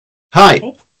Hi,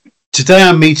 Okay. today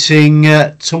I'm meeting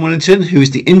Tom Willmington, who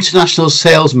is the International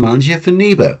Sales Manager for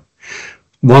Nebo,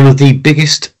 one of the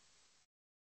biggest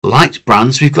light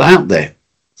brands we've got out there.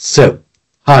 So,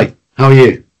 hi, how are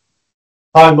you?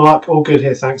 Hi, Mark. All good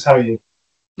here, thanks. How are you?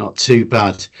 Not too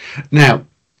bad. Now,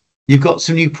 you've got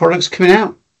some new products coming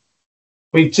out?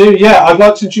 We do, yeah. I'd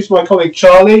like to introduce my colleague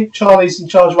Charlie. Charlie's in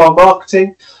charge of our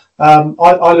marketing.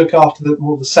 I look after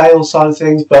more the sales side of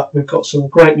things, but we've got some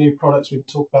great new products we can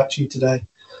talk about to you today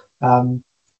in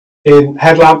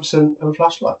headlamps and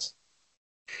flashlights.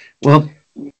 Well,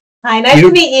 Hi, nice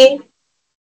to meet you.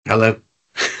 hello.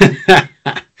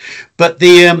 But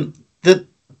this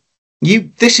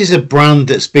is a brand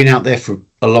that's been out there for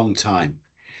a long time.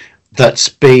 That's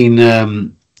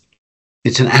been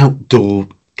it's an outdoor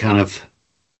kind of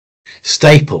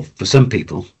staple for some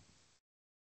people.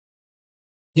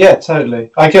 Yeah,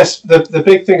 totally. I guess the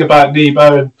big thing about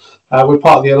Nebo, and we're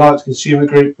part of the Alliance Consumer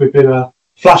Group. We've been a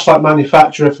flashlight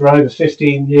manufacturer for over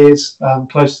 15 years,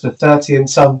 close to 30 in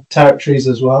some territories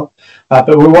as well.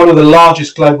 But we're one of the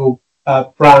largest global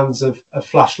brands of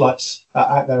flashlights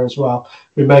out there as well.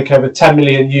 We make over 10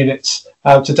 million units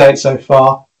to date so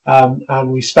far,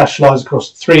 and we specialise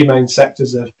across three main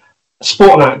sectors of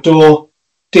sport and outdoor,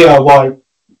 DIY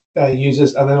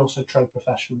users, and then also trade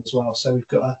professional as well. So we've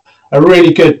got a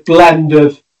really good blend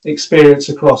of experience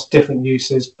across different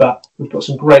uses, but we've got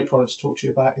some great products to talk to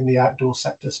you about in the outdoor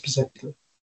sector specifically.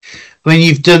 I mean,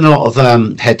 you've done a lot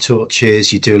of head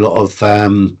torches. You do a lot of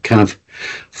kind of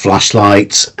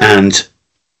flashlights, and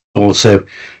also,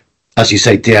 as you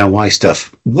say, DIY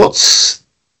stuff. What's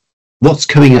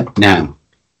coming up now?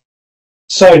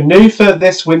 So new for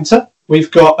this winter, we've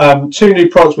got two new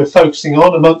products we're focusing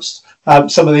on amongst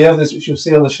some of the others which you'll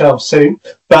see on the shelf soon.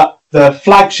 But the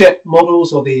flagship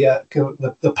models, or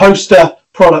the poster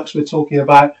products we're talking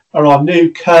about, are our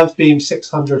new curved beam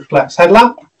 600 flex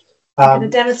headlamp. I'm going to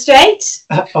demonstrate.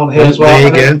 On here as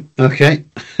well. There you go. Okay.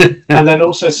 And then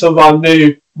also some of our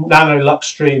new Nano Lux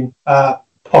Stream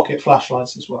pocket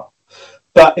flashlights as well.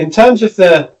 But in terms of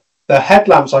the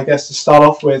headlamps, I guess to start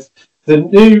off with, the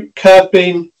new curved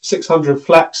beam 600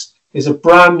 flex is a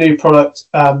brand new product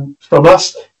from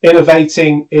us,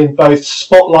 innovating in both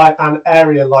spotlight and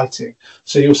area lighting.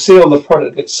 So you'll see on the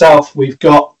product itself, we've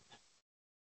got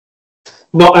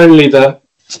not only the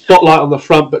spotlight on the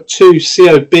front, but two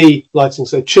COB lighting,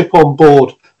 so chip on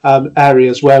board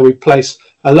areas where we place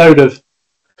a load of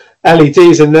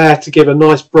LEDs in there to give a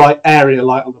nice bright area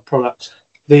light on the product.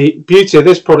 The beauty of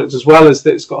this product as well is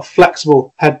that it's got a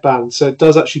flexible headband, so it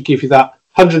does actually give you that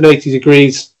 180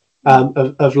 degrees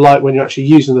of light when you're actually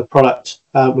using the product,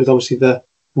 with obviously the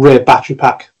rear battery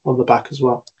pack on the back as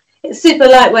well. It's super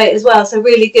lightweight as well, so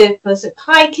really good for sort of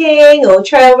hiking or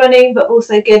trail running, but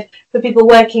also good for people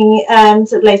working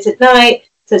sort of late at night.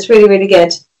 So it's really, really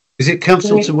good. Is it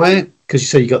comfortable to wear? Because you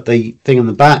say you got the thing on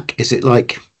the back. Is it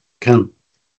like kind of?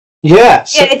 Yeah.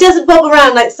 So Yeah, it doesn't bob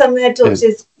around like some head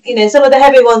torches. You know, some of the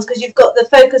heavy ones, because you've got the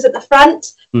focus at the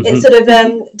front, it sort of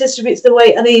distributes the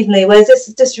weight unevenly, whereas this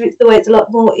distributes the weight a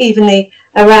lot more evenly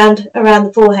around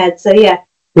the forehead. So yeah.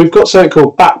 we've got something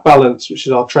called back balance, which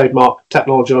is our trademark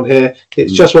technology on here.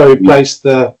 It's just where we place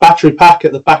the battery pack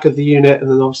at the back of the unit,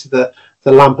 and then obviously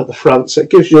the lamp at the front. So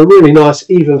it gives you a really nice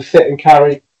even fit and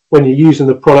carry when you're using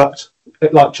the product.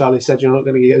 Like Charlie said, you're not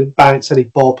going to get any bounce, any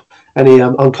bob, any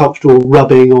uncomfortable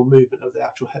rubbing or movement of the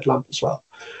actual headlamp as well.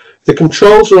 The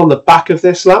controls are on the back of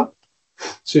this lamp.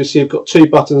 So you see you've got two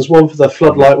buttons, one for the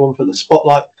floodlight, one for the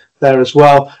spotlight there as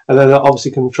well. And then that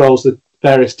obviously controls the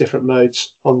various different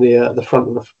modes on the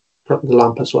front of the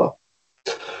lamp as well.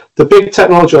 The big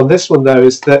technology on this one though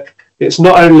is that it's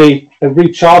not only a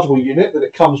rechargeable unit, that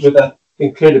it comes with an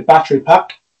included battery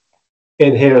pack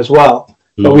in here as well,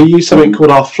 but we use something called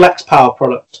our Flex Power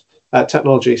product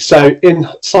technology. So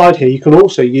inside here you can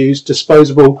also use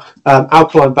disposable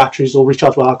alkaline batteries or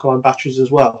rechargeable alkaline batteries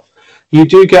as well. You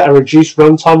do get a reduced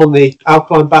runtime on the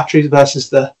alkaline batteries versus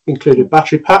the included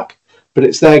battery pack, but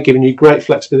it's there giving you great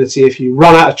flexibility if you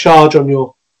run out of charge on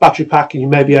your battery pack and you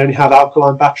maybe only have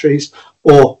alkaline batteries,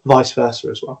 or vice versa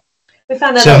as well. We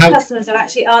found that a lot of customers are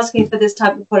actually asking for this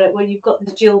type of product where you've got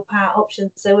the dual power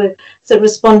option, so we're sort of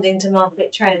responding to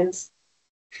market trends.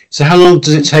 So how long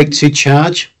does it take to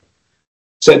charge?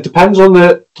 So it depends on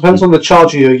the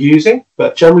charger you're using,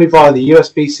 but generally via the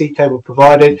USB-C cable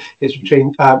provided, it's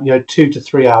between 2 to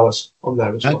 3 hours on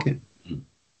there as well. Okay.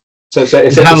 So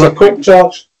it's a quick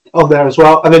charge on there as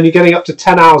well, and then you're getting up to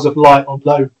 10 hours of light on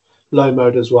low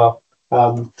mode as well.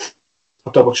 I'll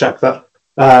double check that.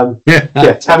 10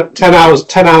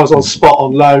 hours on spot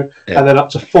on low, and then up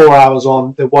to 4 hours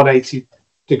on the 180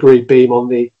 degree beam on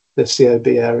the COB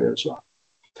area as well.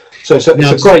 So it's a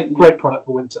great product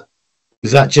for winter.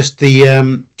 Is that just the, do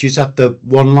you just have the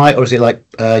one light, or is it like,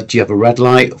 do you have a red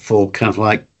light for kind of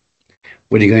like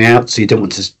when you're going out, so you don't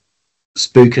want to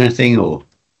spook anything, or?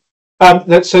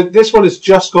 So this one has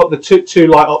just got the two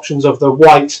light options of the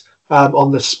white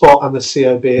on the spot and the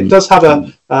COB. It does have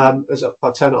as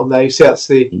I turn it on there, you see that's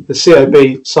the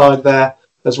COB side there,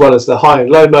 as well as the high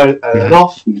and low mode and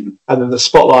off, and then the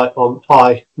spotlight on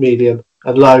high, medium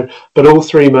and low. But all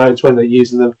three modes, when they're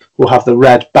using them, will have the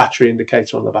red battery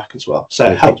indicator on the back as well.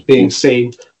 So it helps being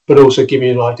seen, but also give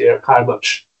you an idea of how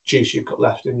much juice you've got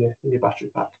left in your battery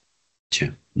pack. Sure.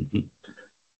 Mm-hmm.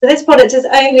 So this product is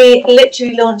only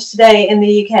literally launched today in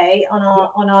the UK on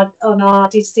our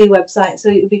D2C website. So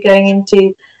it will be going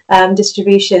into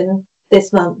distribution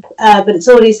this month, but it's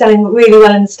already selling really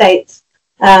well in the States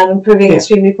and proving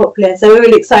extremely popular. So we're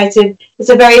really excited. It's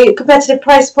a very competitive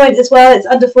price point as well. It's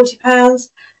under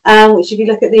 £40, which if you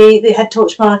look at the head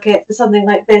torch market for something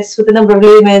like this with the number of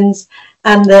lumens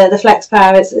and the flex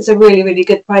power, it's a really, really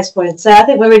good price point. So I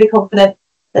think we're really confident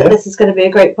that this is going to be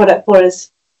a great product for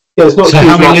us. Yeah, it's not so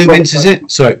how many lumens is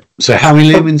it? So how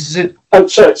many lumens is it?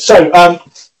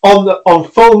 On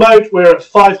full mode, we're at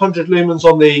 500 lumens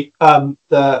on the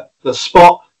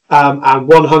spot and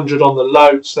 100 on the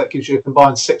low. So that gives you a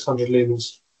combined 600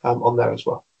 lumens on there as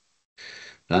well.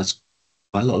 That's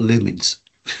quite a lot of lumens.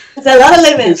 It's a lot of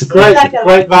lumens. It's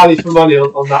great value for money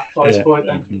on that price point.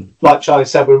 And like Charlie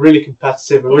said, we're really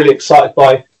competitive. We're really excited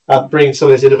by bringing some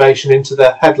of this innovation into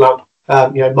the headlamp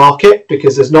market,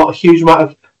 because there's not a huge amount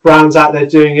of brands out there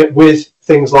doing it with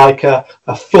things like a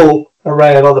full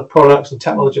array of other products and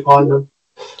technology behind them.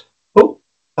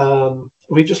 Have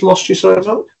we just lost you, sorry,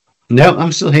 Mark? No,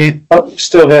 I'm still here. Oh,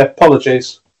 still here.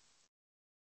 Apologies.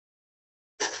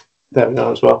 There we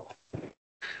go as well.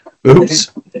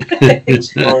 Oops.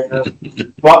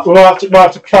 We'll have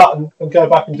to cut and go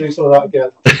back and do some of that again.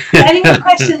 Any more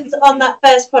questions on that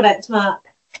first product, Mark?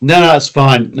 No, that's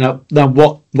fine. Now,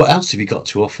 what else have you got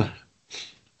to offer?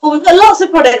 Well, we've got lots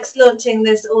of products launching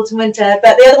this autumn winter,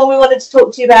 but the other one we wanted to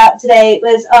talk to you about today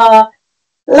was our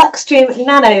Luxstream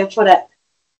Nano product.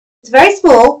 It's very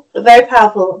small but very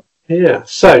powerful. Yeah.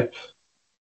 So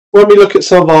when we look at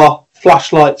some of our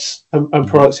flashlights and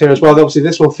products here as well, obviously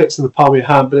this one fits in the palm of your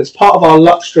hand, but it's part of our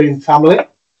Luxstream family.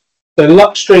 So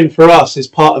Luxstream for us is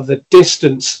part of the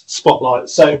distance spotlight.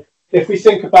 So if we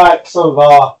think about some of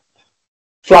our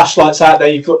flashlights out there,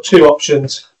 you've got two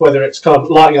options, whether it's kind of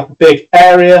lighting up a big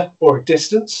area or a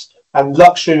distance, and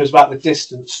Luxstream is about the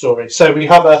distance story. So we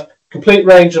have a complete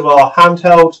range of our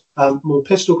handheld, more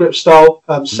pistol grip style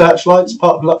searchlights,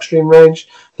 part of Luxstream range.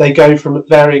 They go from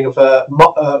varying of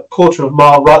a quarter of a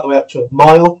mile right the way up to a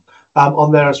mile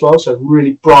on there as well. So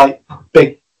really bright,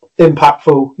 big,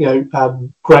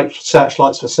 impactful, great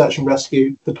searchlights for search and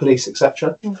rescue, the police,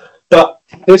 etc. But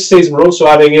this season we're also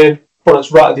adding in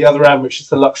products right at the other end, which is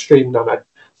the Luxstream Nano.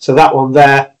 So that one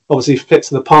there obviously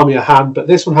fits in the palm of your hand, but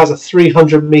this one has a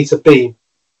 300-meter beam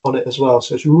on it as well.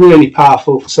 So it's really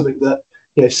powerful for something that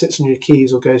sits on your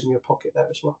keys or goes in your pocket there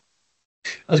as well.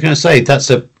 I was going to say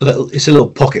it's a little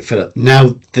pocket filler. Now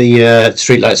the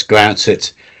street lights go out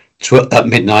at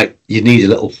midnight. You need a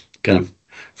little kind of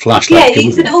flashlight. Yeah,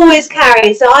 you can always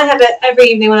carry. So I have it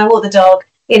every evening when I walk the dog.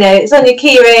 It's on your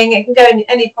key ring. It can go in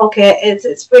any pocket.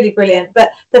 It's really brilliant.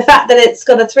 But the fact that it's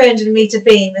got a 300-meter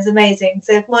beam is amazing.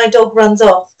 So if my dog runs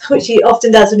off, which he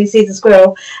often does when he sees a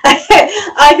squirrel,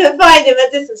 I can find him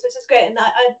at distance, which is great. And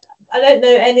I don't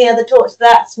know any other torch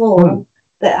that small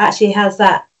that actually has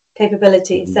that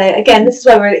capability. So again, this is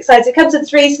why we're really excited. It comes in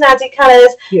 3 snazzy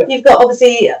colours. Yeah. You've got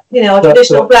obviously our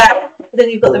traditional black, but then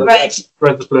you've got the red,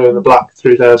 the blue, and the black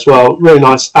through there as well. Really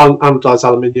nice anodized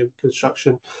aluminium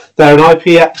construction. They're an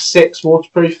IPX6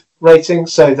 waterproof rating,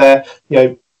 so they're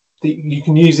you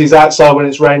can use these outside when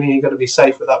it's raining. You've got to be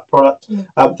safe with that product.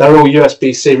 They're all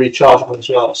USB-C rechargeable as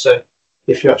well. So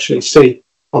if you actually see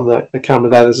on the camera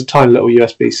there's a tiny little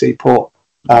USB-C port.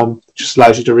 Just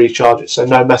allows you to recharge it, so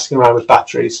no messing around with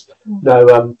batteries,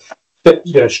 no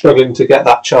struggling to get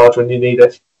that charge when you need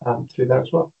it through there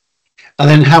as well. And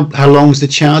then how long is the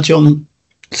charge on?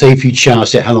 Say if you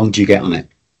charge it, how long do you get on it?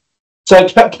 So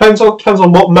it depends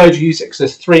on what mode you use it, because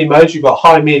there's 3 modes. You've got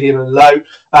high, medium and low.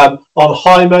 On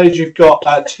high mode you've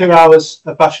got 2 hours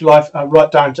of battery life,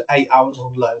 right down to 8 hours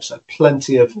on low, so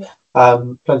plenty of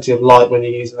light when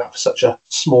you're using that for such a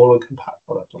small and compact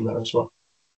product on there as well.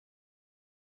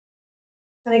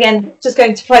 And again, just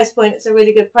going to price point, it's a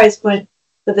really good price point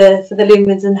for the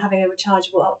lumens and having a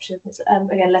rechargeable option. It's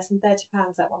again less than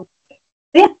 £30 that one.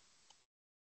 Yeah,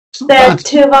 they're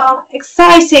 2 of our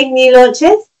exciting new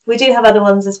launches. We do have other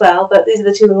ones as well, but these are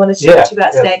the 2 we wanted to talk to you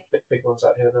about today. Big ones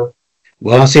out here now.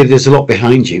 Well, I see there's a lot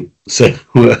behind you. So,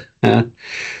 I mean,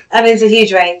 it's a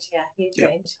huge range. Yeah, huge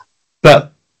range.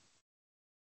 But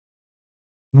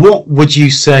what would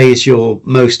you say is your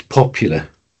most popular?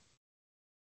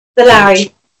 The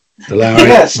Larry. The Larry.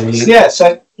 Yes.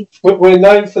 So we're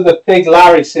known for the Big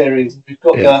Larry series. We've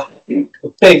got the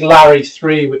Big Larry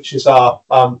 3, which is our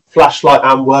flashlight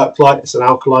and work light. It's an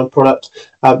alkaline product.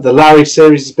 The Larry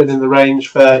series has been in the range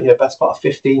for best part of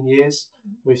 15 years.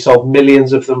 We've sold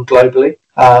millions of them globally.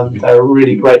 They're a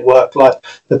really great work light.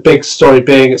 The big story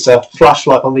being it's a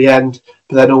flashlight on the end,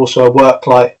 but then also a work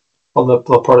light on the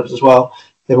product as well.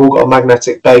 They've all got a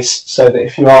magnetic base, so that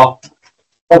if you are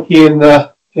working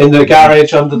in the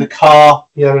garage, under the car,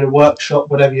 in a workshop,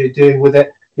 whatever you're doing with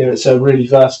it, it's a really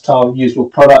versatile, usable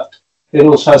product. It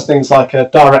also has things like a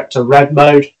direct to red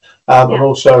mode and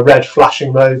also a red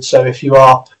flashing mode. So if you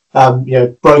are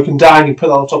broken down, you put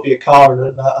that on top of your car,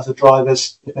 and as a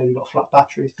driver's, you've got a flat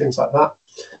battery, things like that.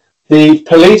 The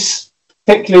police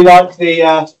particularly like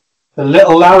the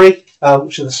little Larry,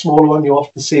 which is the smaller one. You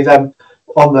often see them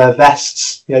on their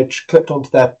vests, clipped onto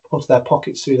their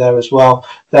pockets through there as well.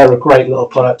 They're a great little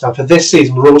product. And for this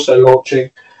season, we're also launching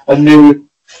a new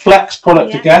Flex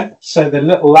product again. So the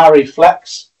little Larry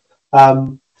Flex,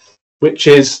 which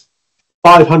is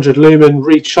 500 lumen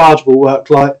rechargeable work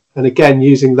light, and again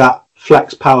using that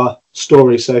Flex power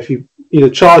story. So if you either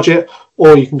charge it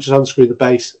or you can just unscrew the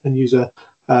base and use a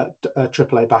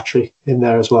AAA battery in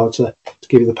there as well to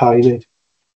give you the power you need.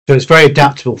 So it's very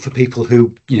adaptable for people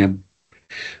who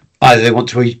either they want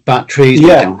to use batteries,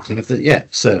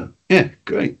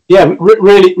 great. Yeah,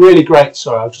 really great.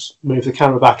 Sorry, I'll just move the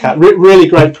camera back out. Really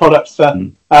great product for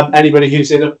anybody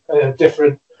who's in a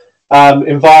different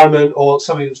environment, or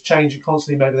somebody that's changing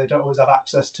constantly. Maybe they don't always have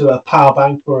access to a power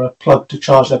bank or a plug to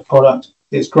charge their product.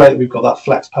 It's great that we've got that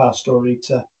Flex power story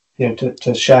to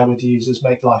share with users,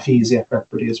 make life easier for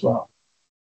everybody as well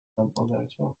on there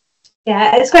as well.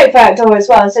 Yeah, it's great for outdoor as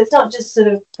well. So it's not just sort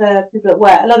of for people at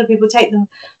work. A lot of people take them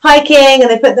hiking and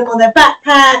they put them on their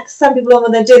backpacks. Some people,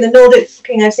 when they're doing the Nordic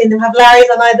cooking, I've seen them have Larrys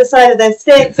on either side of their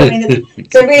sticks. I mean,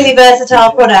 it's a really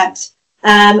versatile product.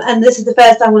 And this is the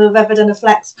first time we've ever done a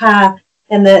Flex power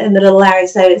in the little Larry.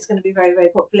 So it's going to be very, very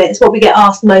popular. It's what we get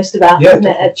asked most about, isn't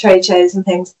it, at trade shows and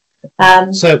things.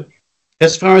 So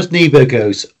as far as Nebo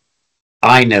goes,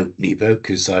 I know Nebo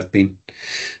because I've been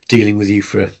dealing with you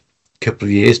for a couple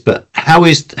of years, but how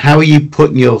are you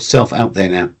putting yourself out there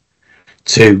now?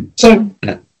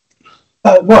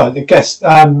 Well, I guess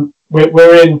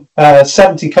we're in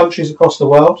 70 countries across the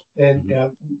world,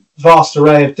 in vast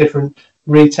array of different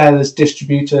retailers,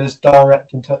 distributors,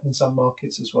 direct in some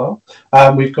markets as well.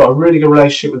 We've got a really good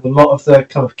relationship with a lot of the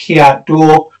kind of key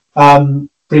outdoor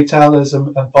retailers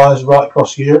and buyers right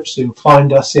across Europe. So you'll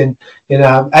find us in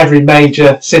every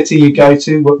major city you go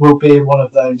to. We'll be in one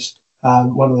of those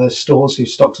stores who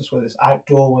stocks us, whether it's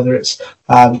outdoor, whether it's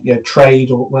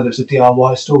trade, or whether it's a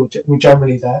DIY store. We're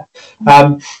generally there.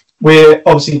 We're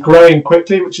obviously growing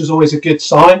quickly, which is always a good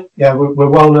sign. We're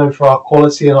well known for our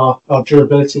quality and our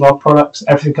durability of our products.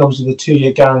 Everything comes with a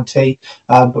 2-year guarantee,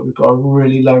 but we've got a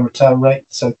really low return rate,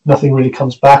 so nothing really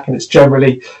comes back, and it's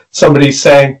generally somebody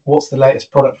saying, what's the latest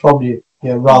product from you,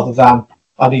 rather than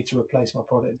I need to replace my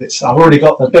product. I've already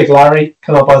got the Big Larry,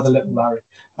 can I buy the Little Larry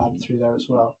through there as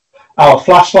well. Our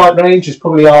flashlight range is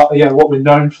probably what we're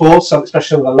known for, so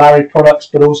especially on the Larry products,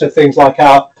 but also things like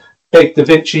our big Da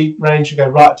Vinci range. You go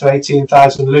right up to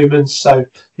 18,000 lumens. So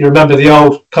you remember the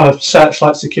old kind of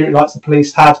searchlight security lights the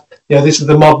police had. This is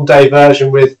the modern day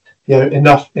version with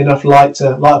enough light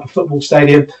to light up a football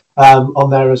stadium on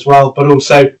there as well, but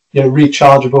also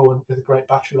rechargeable and with a great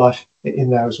battery life in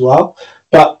there as well.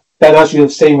 But then, as you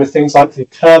have seen with things like the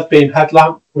curved beam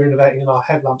headlamp, we're innovating in our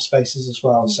headlamp spaces as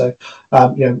well. So,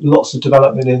 lots of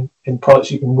development in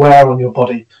products you can wear on your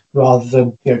body rather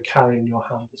than carry in your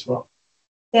hand as well.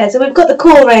 Yeah, so we've got the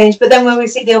core range, but then when we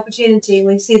see the opportunity,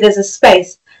 we see there's a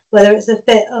space, whether it's a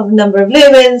fit of number of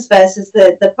lumens versus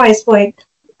the price point.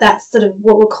 That's sort of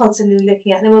what we're constantly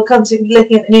looking at. And then we're constantly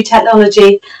looking at the new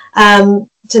technology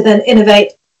to then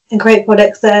innovate and create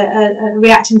products that are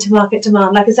reacting to market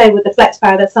demand. Like I say, with the Flex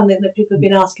Power, that's something that people have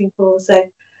been asking for.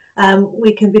 So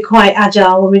we can be quite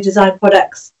agile when we design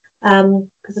products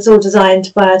because it's all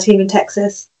designed by our team in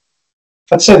Texas.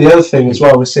 I'd say the other thing as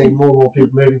well, we're seeing more and more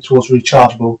people moving towards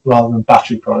rechargeable rather than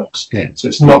battery products. Yeah. So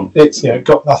it's not,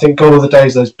 I think gone are the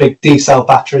days those big D-cell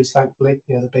batteries, thankfully,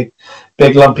 the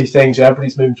big lumpy things.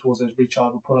 Everybody's moving towards those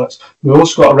rechargeable products. We've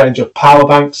also got a range of power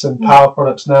banks and power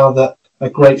products now that are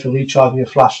great for recharging your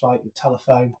flashlight, your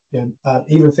telephone,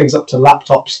 even things up to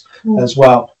laptops as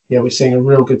well. We're seeing a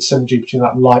real good synergy between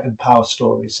that light and power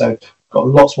story. So got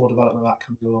lots more development of that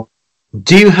coming along.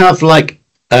 Do you have like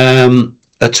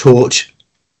a torch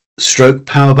stroke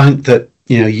power bank that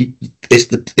it's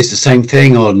the same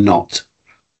thing or not?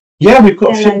 Yeah, we've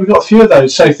got a few of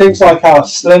those. So things like our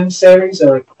Slim series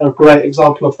are a great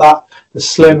example of that. The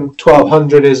Slim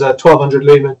 1200 is a 1200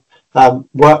 lumen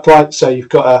work light. So you've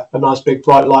got a nice big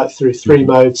bright light through 3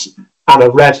 modes and a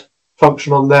red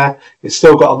function on there. It's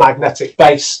still got a magnetic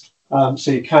base,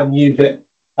 so you can use it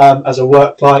as a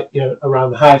work light,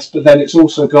 around the house. But then it's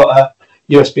also got a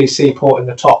USB-C port in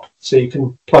the top, so you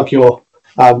can plug your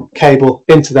cable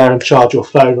into there and charge your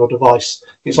phone or device.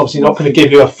 It's obviously not going to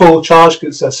give you a full charge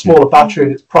because it's a smaller battery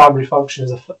and its primary function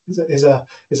is a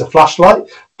flashlight.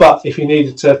 But if you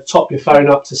needed to top your phone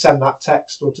up to send that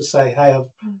text or to say, "Hey,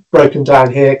 I'm broken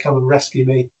down here, come and rescue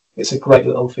me," it's a great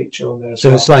little feature on there as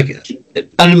well. So it's like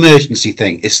an emergency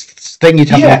thing. It's a thing you'd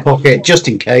have in your pocket just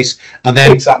in case, and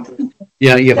then exactly.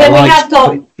 Yeah, you have then we have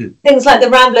got things like the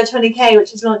Rambler 20K,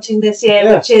 which is launching this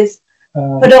year, which is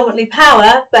predominantly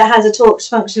power, but has a torch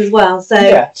function as well. So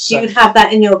you would have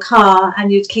that in your car,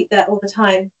 and you'd keep that all the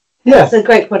time. Yeah, it's a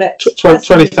great product.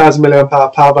 20,000 milliamp hour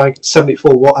power bank,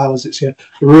 74 watt hours. It's a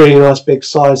really nice big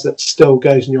size that still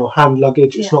goes in your hand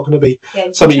luggage. It's not going to be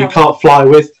something you can't fly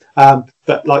with.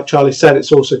 But like Charlie said,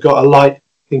 it's also got a light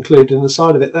included in the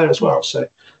side of it there as well. So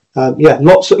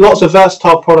lots of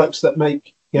versatile products that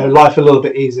make life a little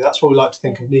bit easier. That's what we like to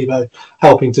think of Nebo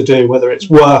helping to do, whether it's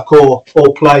work or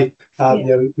play.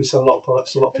 We sell a lot of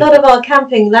products. A lot of our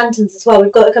camping lanterns as well.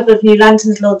 We've got a couple of new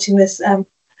lanterns launching this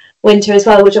winter as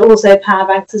well, which are also power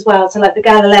banks as well. So like the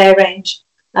Galileo range.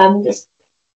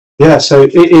 So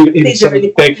even these are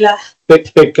really popular.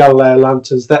 Big Galileo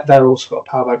lanterns, they're also got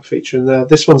a power bank feature in there.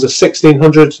 This one's a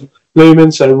 1600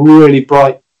 lumen, so really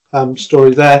bright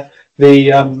story there.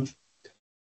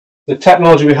 The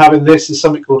technology we have in this is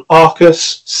something called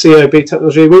Arcus COB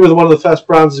technology. We were one of the first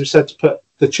brands who said to put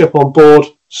the chip on board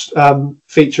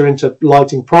feature into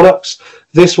lighting products.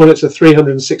 This one, it's a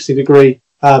 360 degree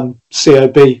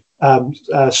COB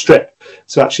strip.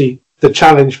 So actually the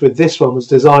challenge with this one was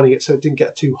designing it so it didn't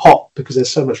get too hot because there's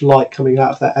so much light coming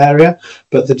out of that area.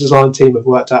 But the design team have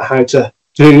worked out how to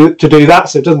do that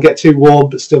so it doesn't get too warm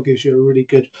but still gives you a really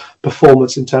good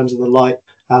performance in terms of the light.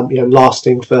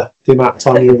 Lasting for the amount of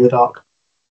time you're in the dark.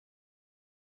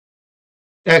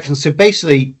 Excellent. So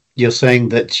basically, you're saying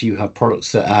that you have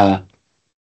products that are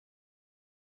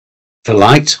for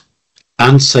light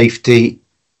and safety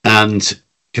and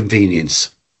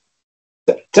convenience.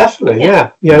 Definitely,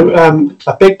 yeah.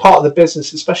 A big part of the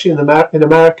business, especially in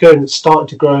America, and it's starting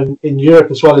to grow in Europe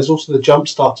as well, is also the jump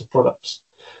starter products.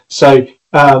 So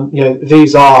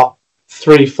these are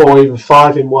 3, 4, even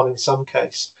 5 in one in some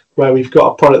case, where we've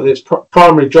got a product that's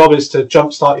primary job is to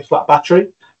jumpstart your flat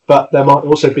battery, but there might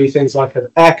also be things like an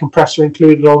air compressor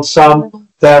included on some.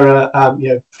 There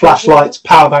are flashlights,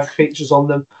 power bank features on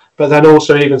them, but then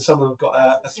also even some of them have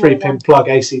got a 3-pin plug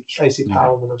AC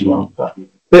power on them as well.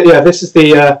 But yeah, this is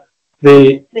the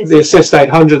Assist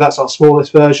 800. That's our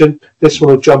smallest version. This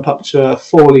one will jump up to a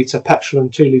 4-litre petrol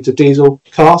and 2-litre diesel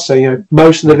car. So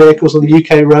most of the vehicles on the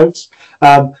UK roads,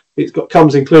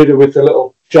 comes included with the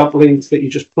little jump leads that you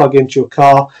just plug into your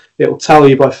car. It will tell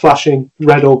you by flashing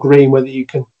red or green whether you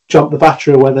can jump the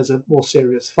battery or whether there's a more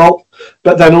serious fault.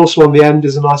 But then also on the end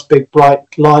is a nice big bright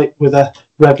light with a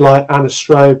red light and a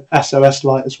strobe SOS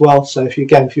light as well. So if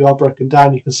you are broken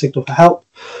down, you can signal for help.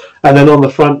 And then on the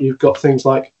front, you've got things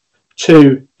like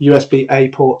 2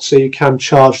 USB-A ports, so you can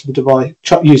charge the device,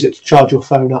 use it to charge your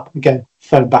phone up. Again,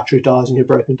 phone battery dies and you're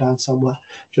broken down somewhere,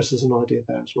 just as an idea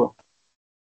there as well.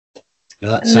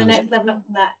 And the next level up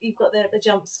from that, you've got the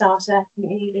jump starter.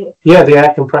 Yeah, the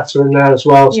air compressor in there as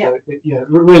well. So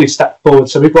really step forward.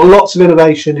 So we've got lots of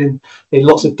innovation in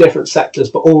lots of different sectors,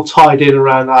 but all tied in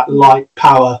around that light,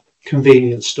 power,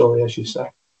 convenience story, as you say.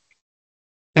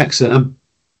 Excellent.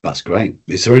 That's great.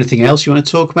 Is there anything else you want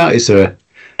to talk about? Is there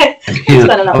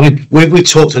we've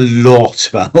talked a lot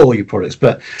about all your products,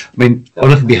 but I mean,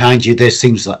 looking behind you, there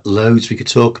seems like loads we could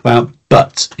talk about,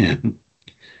 but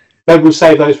maybe we'll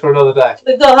save those for another day.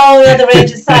 We've got a whole other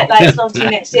range of sight lights launching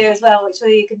next year as well, which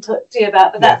we can talk to you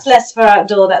about. But that's less for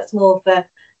outdoor. That's more for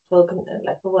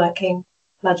working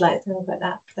floodlights and things like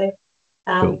that. So,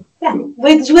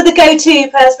 we're the go-to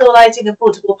personal lighting and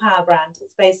portable power brand.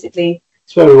 It's basically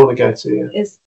it's where we want to go to. Is